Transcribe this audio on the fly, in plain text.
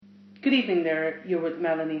Good evening there. You're with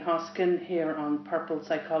Melanie Hoskin here on Purple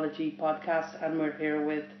Psychology Podcast, and we're here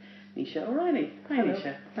with Nisha O'Reilly. Hi, Hello.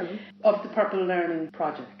 Nisha. Hello. Of the Purple Learning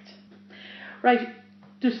Project. Right,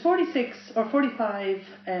 there's 46 or 45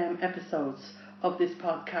 episodes of this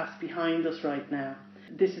podcast behind us right now.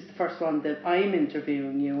 This is the first one that I'm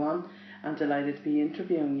interviewing you on. I'm delighted to be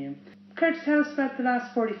interviewing you. Care to tell us about the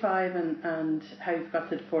last 45 and how you've got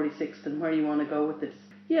to the 46th and where you want to go with this?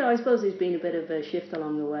 Yeah, I suppose there's been a bit of a shift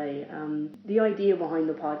along the way. The idea behind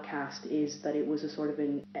the podcast is that it was a sort of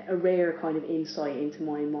a rare kind of insight into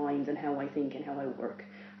my mind and how I think and how I work.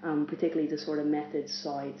 Particularly the sort of methods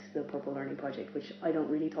side, the Purple Learning Project, which I don't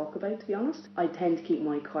really talk about, to be honest. I tend to keep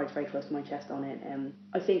my cards very close to my chest on it.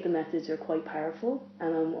 I think the methods are quite powerful,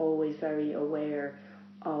 and I'm always very aware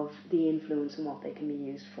of the influence and what they can be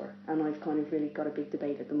used for. And I've kind of really got a big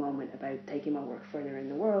debate at the moment about taking my work further in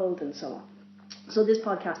the world and so on. So this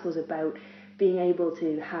podcast was about being able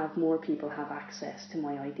to have more people have access to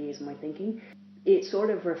my ideas and my thinking. It sort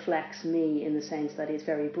of reflects me in the sense that it's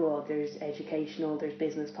very broad. There's educational, there's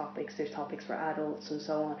business topics, there's topics for adults and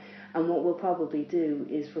so on. And what we'll probably do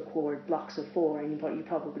is record blocks of 4, and what you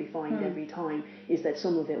probably find every time is that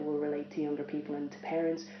some of it will relate to younger people and to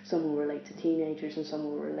parents, some will relate to teenagers, and some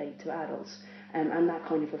will relate to adults. And that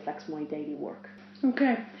kind of reflects my daily work.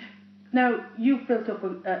 Okay. Now, you've built up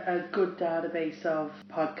a good database of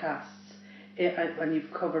podcasts and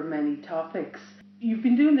you've covered many topics. You've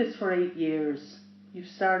been doing this for 8 years. You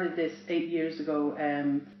started this 8 years ago,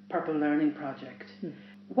 Purple Learning Project.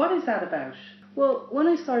 What is that about? Well, when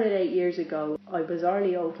I started 8 years ago, I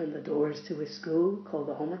bizarrely opened the doors to a school called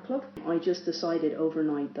the Homework Club. I just decided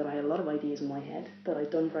overnight that I had a lot of ideas in my head, that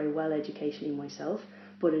I'd done very well educationally myself,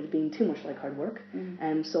 but it had been too much like hard work.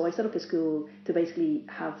 So I set up a school to basically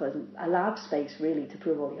have a lab space, really, to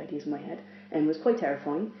prove all the ideas in my head. And it was quite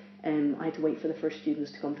terrifying. I had to wait for the first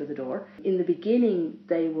students to come to the door. In the beginning,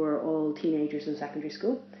 they were all teenagers in secondary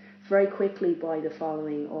school. Very quickly, by the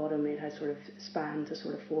following autumn, it had sort of spanned to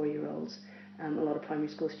sort of 4-year-olds. A lot of primary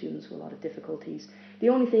school students with a lot of difficulties. The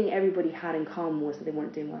only thing everybody had in common was that they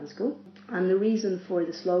weren't doing well in school. And the reason for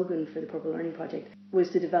the slogan for the Purple Learning Project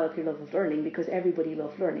was to develop your love of learning, because everybody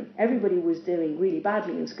loved learning. Everybody was doing really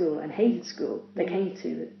badly in school and hated school. They came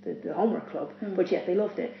to the Homework Club, but yet they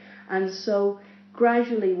loved it. And so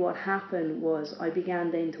gradually what happened was I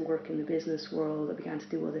began then to work in the business world. I began to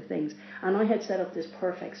do other things. And I had set up this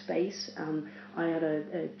perfect space. I had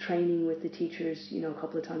a training with the teachers, a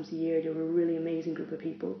couple of times a year. They were a really amazing group of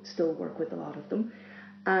people. Still work with a lot of them.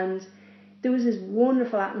 And there was this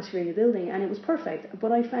wonderful atmosphere in the building, and it was perfect.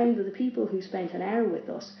 But I found that the people who spent an hour with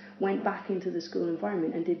us went back into the school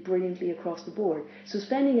environment and did brilliantly across the board. So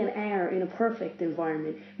spending an hour in a perfect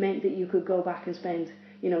environment meant that you could go back and spend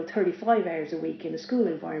 35 hours a week in a school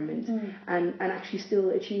environment and actually still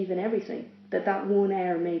achieve in everything. That 1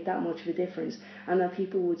 hour made that much of a difference, and that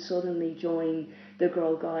people would suddenly join the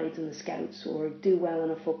Girl Guides and the Scouts, or do well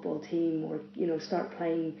on a football team, or start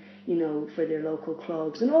playing for their local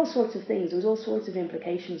clubs, and all sorts of things. There was all sorts of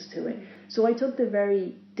implications to it. So I took the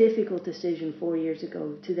very difficult decision 4 years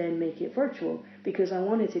ago to then make it virtual, because I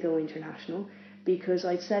wanted to go international, because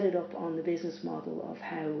I'd set it up on the business model of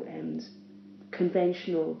how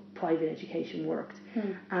conventional private education worked.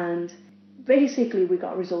 And basically we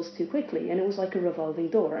got results too quickly, and it was like a revolving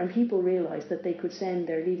door, and people realised that they could send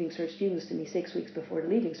their Leaving Cert students to me 6 weeks before the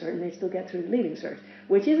Leaving Cert, and they'd still get through the Leaving Cert,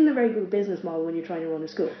 which isn't a very good business model when you're trying to run a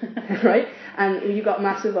school. Right? And you got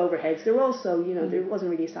massive overheads. There were also, there wasn't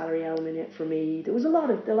really a salary element in it for me. There was a lot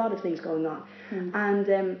of things going on.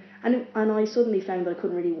 And I suddenly found that I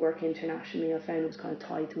couldn't really work internationally. I found it was kind of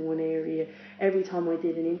tied to one area. Every time I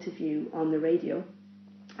did an interview on the radio,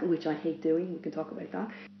 which I hate doing, we can talk about that.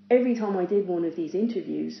 Every time I did one of these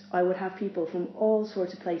interviews, I would have people from all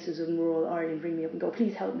sorts of places in rural Ireland ring me up and go,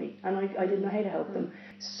 please help me. And I didn't know how to help them.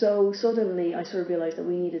 So suddenly I sort of realised that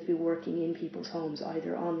we needed to be working in people's homes,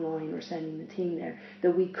 either online or sending the team there,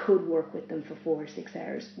 that we could work with them for 4 or 6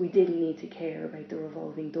 hours. We didn't need to care about the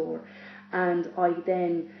revolving door. And I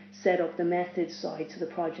then set up the methods side to the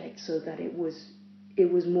project so that it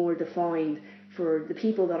was more defined for the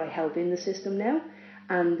people that I help in the system now,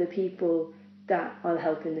 and the people that I'll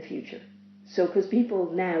help in the future. So, because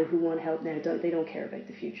people now who want help now, they don't care about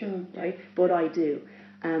the future, right? But I do.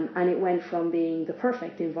 And it went from being the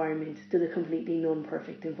perfect environment to the completely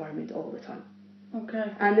non-perfect environment all the time.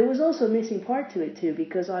 Okay. And there was also a missing part to it too,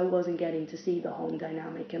 because I wasn't getting to see the home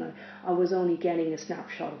dynamic, and I was only getting a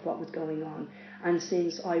snapshot of what was going on. And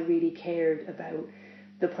since I really cared about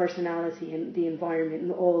the personality and the environment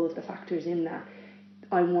and all of the factors in that,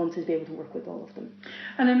 I wanted to be able to work with all of them.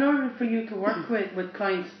 And in order for you to work with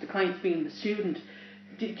clients, the clients being the student,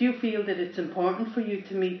 do you feel that it's important for you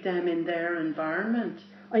to meet them in their environment?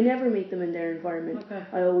 I never meet them in their environment. Okay.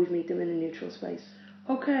 I always meet them in a neutral space.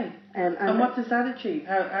 Okay. And what does that achieve?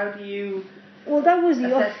 How do you that was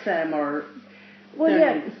assess them or... Well,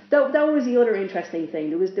 yeah, that was the other interesting thing.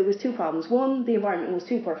 There was two problems. One, the environment was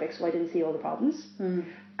too perfect, so I didn't see all the problems. Mm.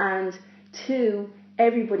 And two,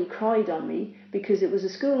 everybody cried on me because it was a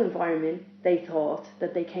school environment they thought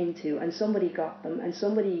that they came to, and somebody got them, and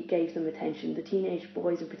somebody gave them attention. The teenage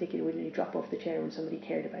boys in particular would nearly drop off the chair when somebody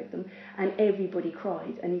cared about them, and everybody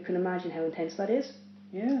cried. And you can imagine how intense that is.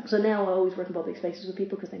 Yeah. So now I always work in public spaces with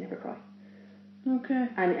people because they never cry. Okay.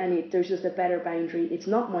 And there's just a better boundary. It's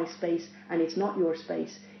not my space and it's not your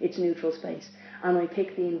space. It's neutral space. And I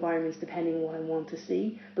pick the environments depending on what I want to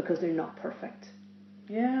see because they're not perfect.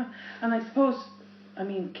 Yeah. And I suppose, I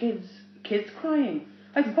mean, kids crying.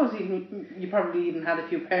 I suppose you probably even had a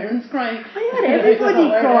few parents crying. I had everybody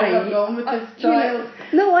crying. I'm going with this child.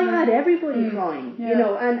 I had everybody crying. Yeah. You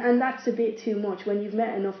know, and that's a bit too much. When you've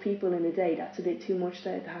met enough people in a day, that's a bit too much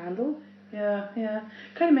to handle. Yeah.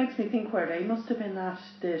 Kind of makes me think where they must have been at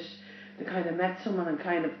that they kind of met someone and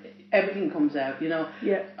kind of everything comes out, you know.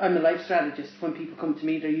 Yeah. I'm a life strategist. When people come to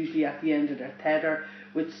me, they're usually at the end of their tether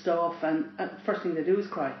with stuff, and first thing they do is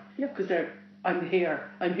cry. Yeah. Because I'm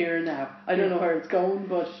here now. I don't know where it's going,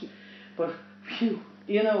 but phew,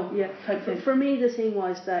 you know. Yeah. For me, the thing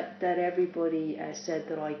was that everybody said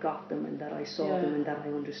that I got them and that I saw them and that I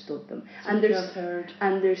understood them. So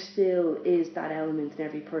and there still is that element in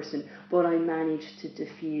every person, but I managed to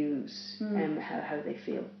diffuse how they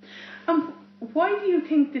feel. Why do you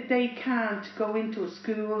think that they can't go into a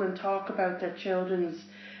school and talk about their children's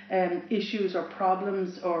issues or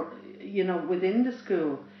problems, or you know, within the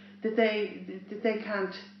school? That they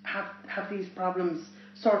can't have these problems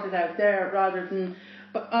sorted out there rather than...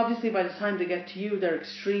 But obviously by the time they get to you, they're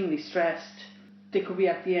extremely stressed. They could be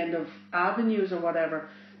at the end of avenues or whatever.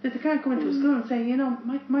 That they can't go into a school and say, you know,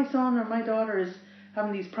 my son or my daughter is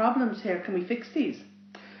having these problems here. Can we fix these?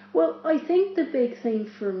 Well, I think the big thing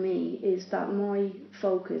for me is that my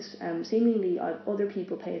focus, seemingly other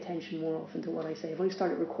people pay attention more often to what I say. I've only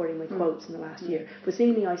started recording my quotes in the last year, but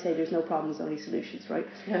seemingly I say there's no problems, only solutions, right?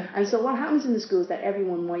 Yeah. And so what happens in the school is that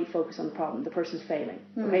everyone might focus on the problem, the person's failing,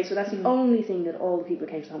 okay? So that's the only thing that all the people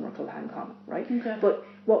who came to the Homework Club had in common, right? Okay. But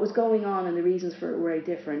what was going on and the reasons for it were very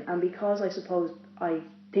different, and because I suppose I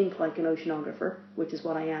think like an oceanographer, which is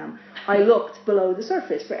what I am, I looked below the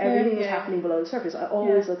surface for everything that's happening below the surface. I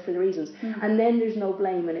always look for the reasons. And then there's no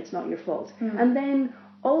blame and it's not your fault. And then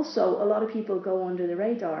also a lot of people go under the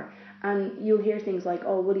radar and you'll hear things like,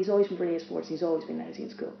 oh, well, he's always been brilliant at sports, he's always been lousy in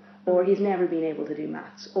school, or he's never been able to do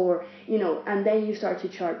maths, or, you know, and then you start to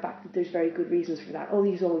chart back that there's very good reasons for that. Oh,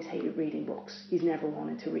 he's always hated reading books, he's never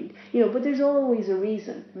wanted to read, you know, but there's always a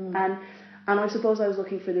reason. And I suppose I was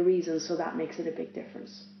looking for the reasons, so that makes it a big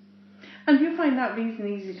difference. And do you find that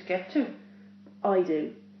reason easy to get to? I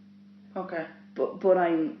do. Okay. But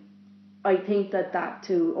I think that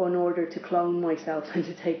in order to clone myself and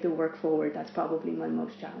to take the work forward, that's probably my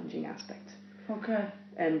most challenging aspect. Okay.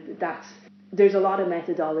 And there's a lot of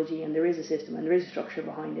methodology and there is a system and there is a structure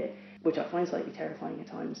behind it, which I find slightly terrifying at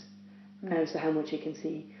times as to how much it can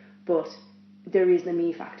see. But there is the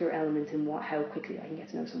me factor element in how quickly I can get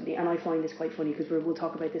to know somebody, and I find this quite funny because we'll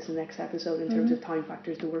talk about this in the next episode in terms of time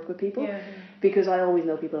factors to work with people, because I always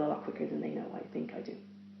know people a lot quicker than they know I think I do.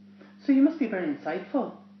 So you must be very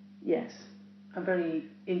insightful. Yes. And very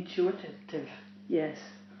intuitive. Yes.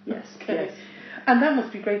 Okay. Yes. And that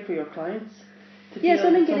must be great for your clients. Yes,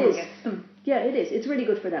 I think it is. Gets them. Yeah, it is. It's really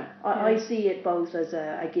good for them. I see it both as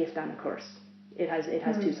a gift and a curse. It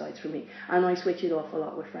has two sides for me, and I switch it off a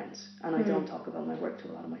lot with friends, and I don't talk about my work to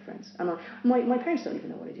a lot of my friends, and my parents don't even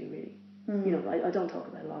know what I do really. You know, I don't talk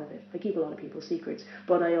about a lot of it. I keep a lot of people's secrets,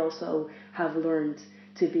 but I also have learned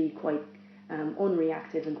to be quite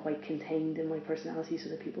unreactive and quite contained in my personality, so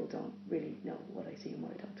that people don't really know what I see and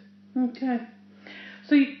what I don't. Okay,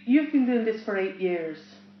 so you've been doing this for 8 years.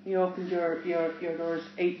 You opened your doors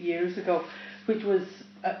 8 years ago, which was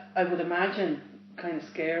I would imagine kind of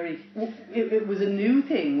scary. It was a new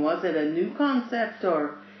thing, was it? A new concept,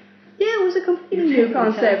 or? Yeah, it was a completely new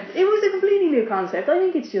concept. It was a completely new concept. I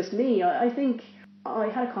think it's just me. I think I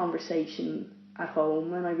had a conversation at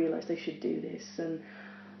home and I realised I should do this, and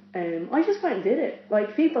I just went and did it.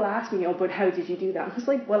 Like, people ask me, oh, but how did you do that? And I was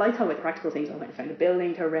like, well, I thought about the practical things. I went and found a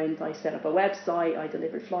building to rent, I set up a website, I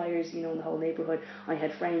delivered flyers, you know, in the whole neighbourhood. I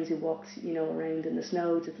had friends who walked, you know, around in the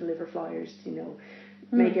snow to deliver flyers, you know,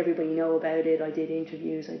 make everybody know about it. I did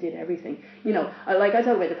interviews, I did everything. You know, I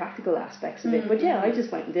talk about the practical aspects of it, but yeah, I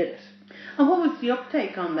just went and did it. And what was the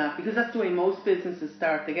uptake on that? Because that's the way most businesses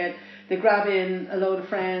start. They grab in a load of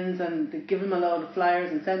friends and they give them a load of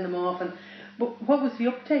flyers and send them off. But what was the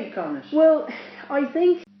uptake on it? Well, I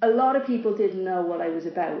think a lot of people didn't know what I was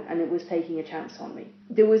about, and it was taking a chance on me.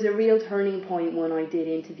 There was a real turning point when I did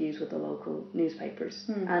interviews with the local newspapers.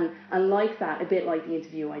 And like that, a bit like the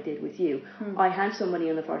interview I did with you, I had somebody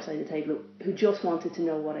on the far side of the table who just wanted to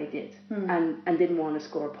know what I did and didn't want to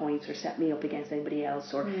score points or set me up against anybody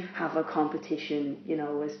else or have a competition, you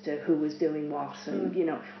know, as to who was doing what and, you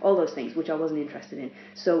know, all those things, which I wasn't interested in.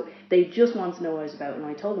 So they just wanted to know what I was about, and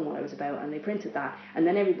I told them what I was about, and they printed that, and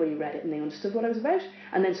then everybody read it and they understood what I was about,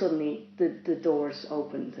 and then suddenly the doors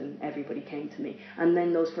opened and everybody came to me. And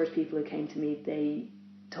then those first people who came to me, they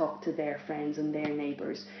talked to their friends and their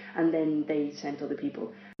neighbours, and then they sent other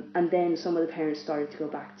people. And then some of the parents started to go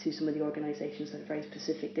back to some of the organisations that had very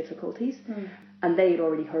specific difficulties, and they had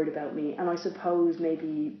already heard about me. And I suppose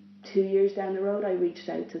maybe 2 years down the road I reached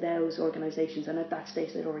out to those organisations, and at that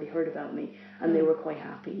stage they'd already heard about me, and they were quite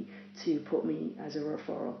happy to put me as a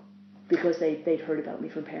referral, because they'd heard about me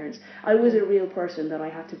from parents. I was a real person that I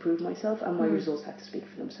had to prove myself, and my results had to speak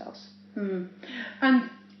for themselves. And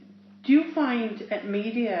do you find at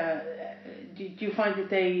media, do you find that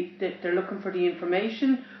they're looking for the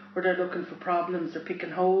information, or they're looking for problems, they're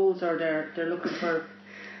picking holes, or they're looking for...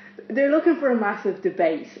 They're looking for a massive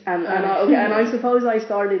debate, and I suppose I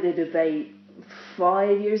started a debate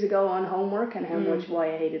 5 years ago on homework and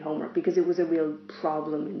why I hated homework, because it was a real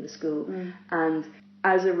problem in the school. And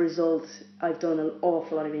as a result, I've done an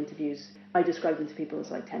awful lot of interviews. I describe them to people as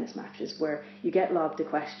like tennis matches, where you get lobbed a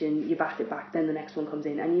question, you bat it back, then the next one comes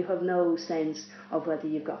in, and you have no sense of whether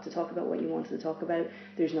you've got to talk about what you wanted to talk about.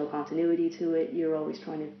 There's no continuity to it. You're always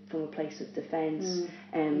trying to, from a place of defence,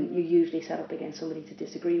 and you usually set up against somebody to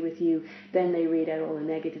disagree with you. Then they read out all the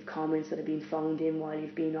negative comments that have been phoned in while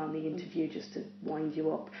you've been on the interview, just to wind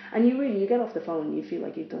you up. And you get off the phone and you feel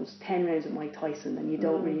like you've done 10 rounds with Mike Tyson and you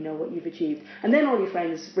don't really know what you've achieved. And then all your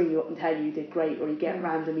friends ring you up and tell you did great, or you get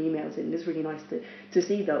random emails in. It's really nice to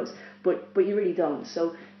see those, but you really don't.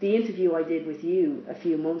 So the interview I did with you a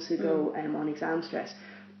few months ago on exam stress,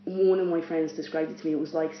 one of my friends described it to me, it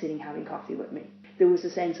was like sitting having coffee with me. There was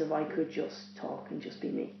a sense of I could just talk and just be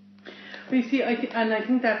me. But you see, I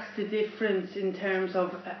think that's the difference in terms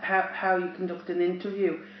of how you conduct an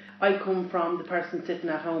interview. I come from the person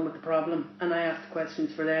sitting at home with the problem, and I ask the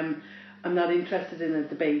questions for them. I'm not interested in a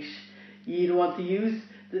debate. You don't want to use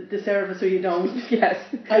the service or you don't. Yes.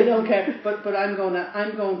 I don't care. But I'm going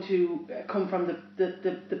to come from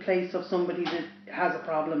the place of somebody that has a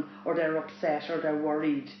problem, or they're upset, or they're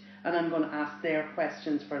worried, and I'm going to ask their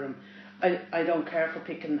questions for them. I don't care for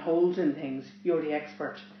picking holes in things. You're the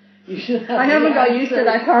expert. You should have I haven't got used to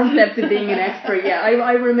that concept of being an expert yet.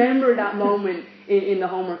 I remember that moment in the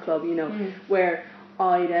homework club, you know, where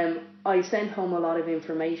I sent home a lot of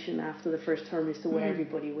information after the first term as to where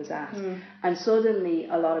everybody was at, and suddenly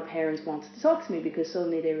a lot of parents wanted to talk to me, because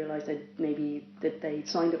suddenly they realised that they'd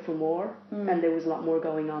signed up for more, and there was a lot more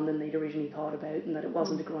going on than they'd originally thought about, and that it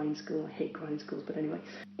wasn't a grind school. I hate grind schools, but anyway,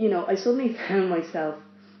 you know, I suddenly found myself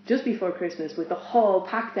just before Christmas with the hall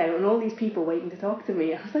packed out and all these people waiting to talk to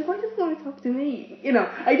me. I was like, why does no one talk to me? You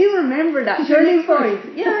know, I do remember that turning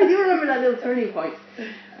point. Yeah, I do remember that little turning point.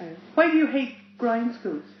 Why do you hate grind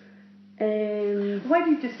schools? Why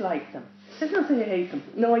do you dislike them? Let's not say you hate them.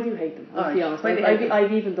 No, I do hate them, I'll be honest.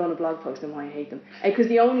 I've even done a blog post on why I hate them. Because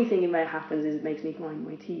the only thing that happens is it makes me grind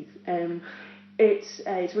my teeth.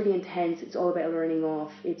 It's really intense. It's all about learning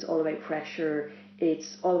off. It's all about pressure.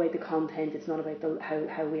 It's all about the content. It's not about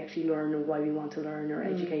how we actually learn, or why we want to learn, or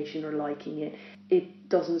education, or liking it. It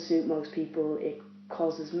doesn't suit most people. It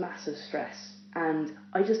causes massive stress, and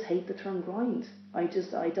I just hate the term grind. I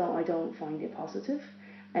don't find it positive.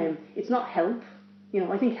 It's not help. You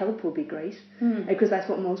know, I think help would be great, because that's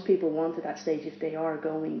what most people want at that stage if they are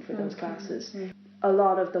going for those classes. A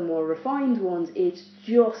lot of the more refined ones, it's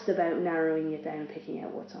just about narrowing it down and picking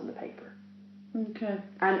out what's on the paper. Okay.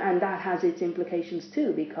 And that has its implications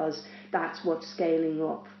too, because that's what's scaling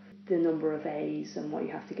up the number of A's and what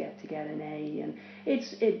you have to get an A, and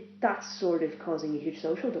that's sort of causing a huge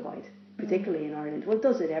social divide, particularly in Ireland. Well, it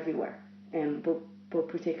does it everywhere, but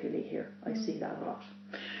particularly here, I see that a lot.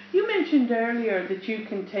 You mentioned earlier that you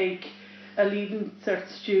can take a Leaving Cert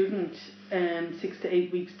student 6 to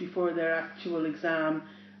 8 weeks before their actual exam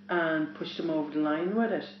and push them over the line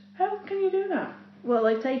with it. How can you do that? Well,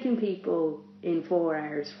 I've taken people in 4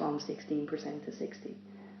 hours from 16% to 60%.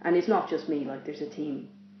 And it's not just me, like there's a team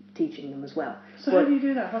teaching them as well. So how do you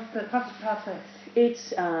do that? What's the process? It's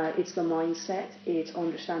the mindset, it's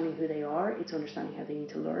understanding who they are, it's understanding how they need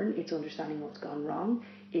to learn, it's understanding what's gone wrong,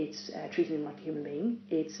 it's treating them like a human being,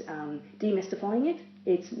 it's demystifying it,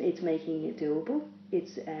 it's making it doable,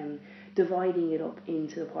 it's dividing it up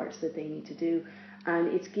into the parts that they need to do, and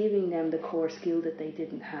it's giving them the core skill that they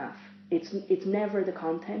didn't have. It's never the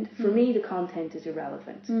content. For me, the content is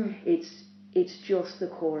irrelevant. It's just the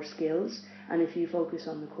core skills. And if you focus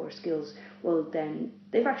on the core skills, well, then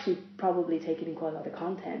they've actually probably taken in quite a lot of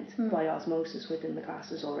content by osmosis within the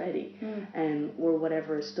classes already, or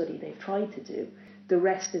whatever study they've tried to do. The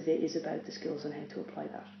rest of it is about the skills and how to apply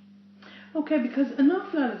that. Okay, because an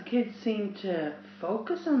awful lot of the kids seem to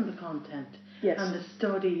focus on the content. Yes. And the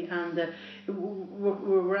study, and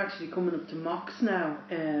we're actually coming up to mocks now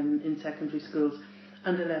in secondary schools,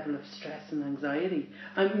 and the level of stress and anxiety.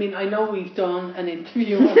 I mean, I know we've done an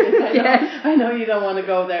interview on it. I know you don't want to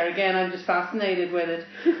go there again. I'm just fascinated with it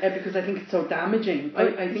because I think it's so damaging.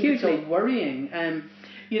 I think hugely. it's so worrying. And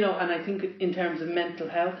I think in terms of mental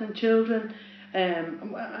health in children,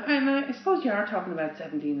 and I suppose you are talking about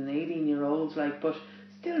 17 and 18-year-olds, but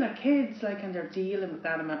still they're kids, and they're dealing with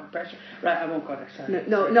that amount of pressure. Right, I won't go there. Sorry.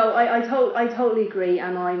 No, I totally agree,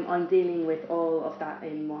 and I'm dealing with all of that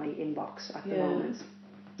in my inbox at the moment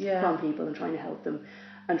from people and trying to help them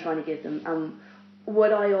and trying to give them.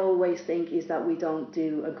 What I always think is that we don't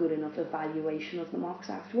do a good enough evaluation of the mocks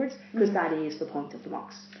afterwards, because that is the point of the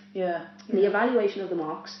mocks. Yeah. The evaluation of the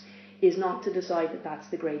mocks is not to decide that that's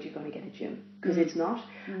the grade you're going to get at gym, because it's not.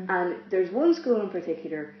 And there's one school in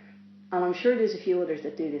particular, and I'm sure there's a few others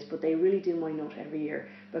that do this, but they really do my nut every year,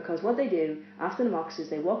 because what they do after the mocks is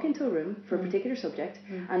they walk into a room for a particular subject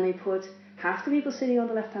and they put half the people sitting on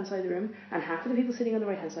the left hand side of the room and half of the people sitting on the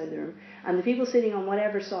right hand side of the room, and the people sitting on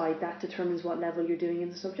whatever side, that determines what level you're doing in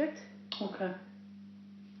the subject. Okay.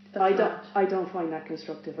 I don't find that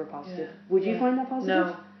constructive or positive. Would you find that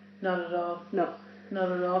positive? No, not at all. No. Not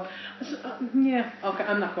at all. Okay,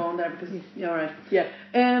 I'm not going there because you're right. Yeah.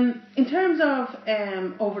 In terms of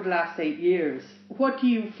over the last 8 years, what do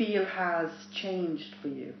you feel has changed for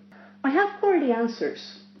you? I have already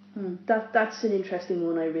answers. That's an interesting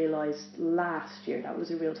one I realised last year. That was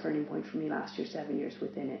a real turning point for me last year, 7 years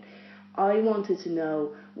within it. I wanted to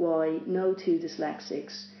know why no two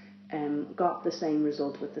dyslexics got the same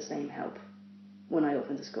result with the same help when I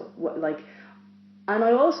opened the school. And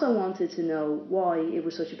I also wanted to know why it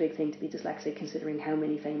was such a big thing to be dyslexic, considering how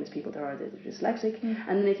many famous people there are that are dyslexic.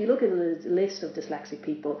 And then if you look at the list of dyslexic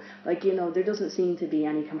people, there doesn't seem to be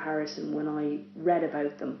any comparison when I read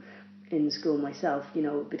about them in school myself,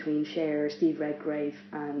 between Cher, Steve Redgrave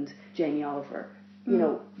and Jamie Oliver.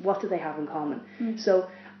 What do they have in common? So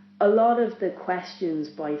a lot of the questions,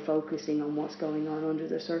 by focusing on what's going on under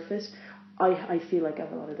the surface, I feel like I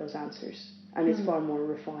have a lot of those answers. And it's far more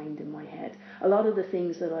refined in my head. A lot of the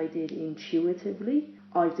things that I did intuitively,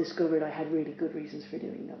 I've discovered I had really good reasons for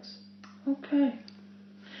doing those. Okay.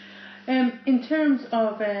 In terms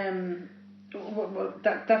of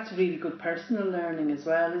that's really good personal learning as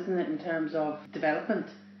well, isn't it? In terms of development.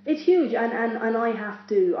 It's huge, and I have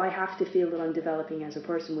to feel that I'm developing as a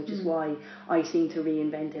person, which is why I seem to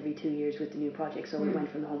reinvent every 2 years with the new project. So I went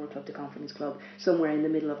from the Homework Club to Confidence Club. Somewhere in the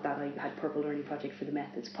middle of that, I had Purple Learning Project for the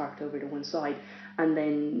methods parked over to one side, and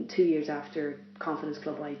then 2 years after Confidence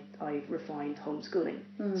Club, I refined homeschooling.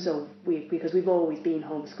 So because we've always been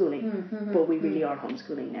homeschooling, but we really are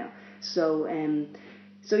homeschooling now. So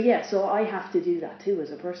I have to do that too as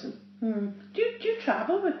a person. Do you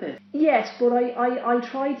travel with it? Yes, but I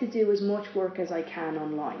try to do as much work as I can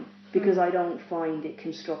online, because I don't find it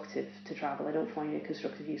constructive to travel. I don't find it a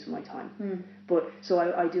constructive use of my time. But so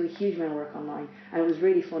I do a huge amount of work online, and it was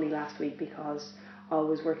really funny last week because I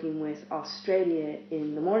was working with Australia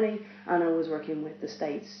in the morning and I was working with the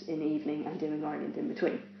States in the evening and doing Ireland in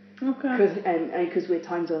between. Okay. Because with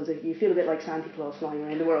time zones, you feel a bit like Santa Claus flying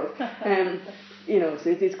around the world. So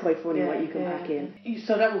it's quite funny what you can pack in.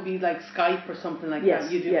 So that would be like Skype or something like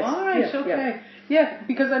that. You do. Yes. All right. Okay. Yeah,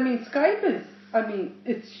 because Skype is.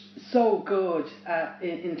 It's so good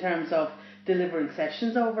in terms of delivering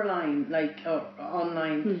sessions over line, or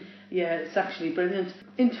online. Yeah, it's actually brilliant.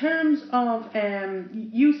 In terms of,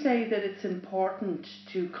 you say that it's important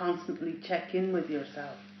to constantly check in with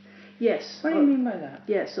yourself. Yes. What do you mean by that?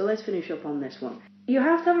 Yes, so let's finish up on this one. You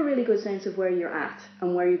have to have a really good sense of where you're at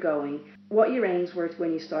and where you're going, what your aims were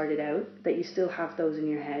when you started out, that you still have those in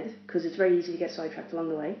your head, because it's very easy to get sidetracked along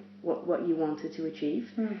the way, what you wanted to achieve.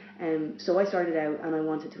 So I started out and I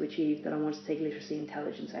wanted to achieve that I wanted to take literacy and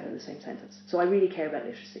intelligence out of the same sentence. So I really care about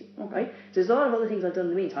literacy, right? So there's a lot of other things I've done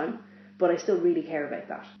in the meantime, but I still really care about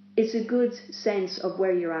that. It's a good sense of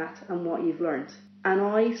where you're at and what you've learned. And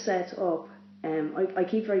I set up I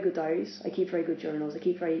keep very good diaries, I keep very good journals, I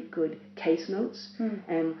keep very good case notes.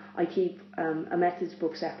 I keep a methods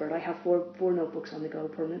book separate. I have four notebooks on the go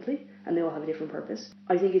permanently, and they all have a different purpose.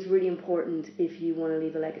 I think it's really important, if you want to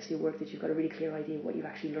leave a legacy of work, that you've got a really clear idea of what you've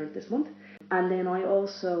actually learned this month. And then I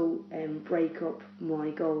also break up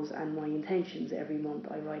my goals and my intentions every month.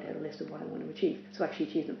 I write out a list of what I want to achieve, so actually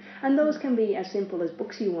achieve them. And those can be as simple as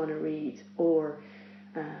books you want to read, or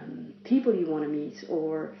people you want to meet,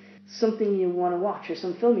 or something you want to watch, or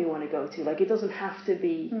some film you want to go to. Like, it doesn't have to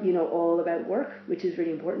be, all about work, which is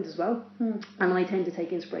really important as well. And I tend to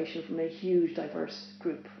take inspiration from a huge, diverse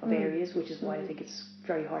group of areas, which is why I think it's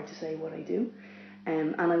very hard to say what I do.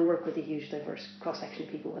 And I work with a huge, diverse cross-section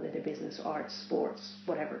of people, whether they're business, arts, sports,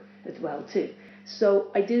 whatever, as well too.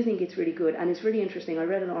 So I do think it's really good, and it's really interesting. I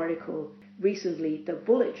read an article recently, the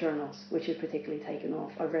bullet journals, which have particularly taken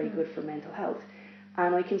off, are very good for mental health.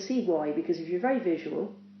 And I can see why, because if you're very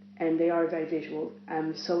visual, and they are very visual,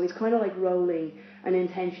 so it's kind of like rolling an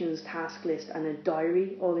intentions task list and a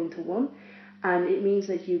diary all into one, and it means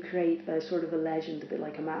that you create a sort of a legend, a bit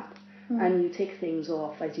like a map, and you tick things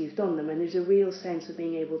off as you've done them, and there's a real sense of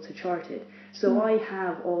being able to chart it. So I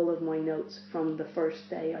have all of my notes from the first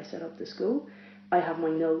day I set up the school. I have my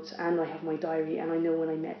notes and I have my diary, and I know when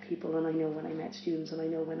I met people, and I know when I met students, and I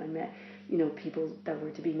know when I met people that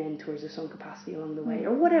were to be mentors of some capacity along the way,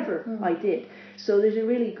 or whatever I did. So there's a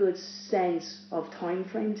really good sense of time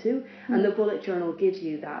frame too, and the bullet journal gives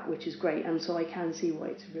you that, which is great. And so I can see why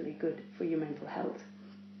it's really good for your mental health,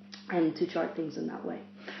 and to chart things in that way.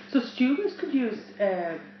 So students could use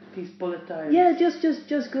these bullet diaries? Yeah,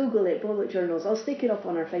 just Google it, bullet journals. I'll stick it up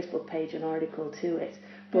on our Facebook page, an article to it.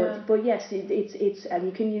 But yes, it's and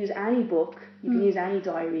you can use any book, you can use any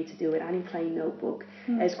diary to do it, any plain notebook.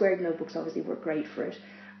 Squared notebooks obviously work great for it,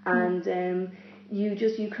 and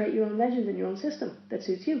you create your own legend and your own system that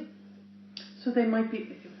suits you. So they might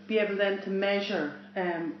be able then to measure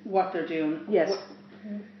what they're doing. Yes.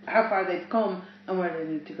 How far they've come and where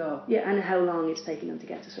they need to go. Yeah, and how long it's taken them to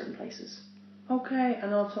get to certain places. Okay,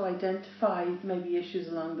 and also identify maybe issues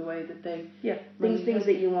along the way that they... Yeah, things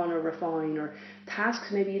that you want to refine, or tasks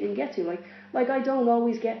maybe you didn't get to. Like I don't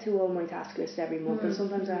always get to all my task lists every month, and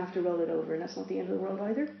sometimes I have to roll it over, and that's not the end of the world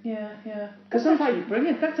either. Yeah. That's actually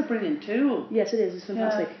brilliant. That's a brilliant tool. Yes, it is. It's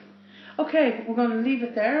fantastic. Yeah. Okay, we're going to leave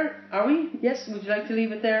it there, are we? Yes. Would you like to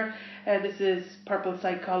leave it there? This is Purple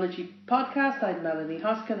Psychology Podcast. I'm Melanie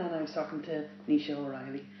Hoskin, and I was talking to Nisha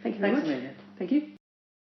O'Reilly. Thank you very much. Thanks a million. Thank you.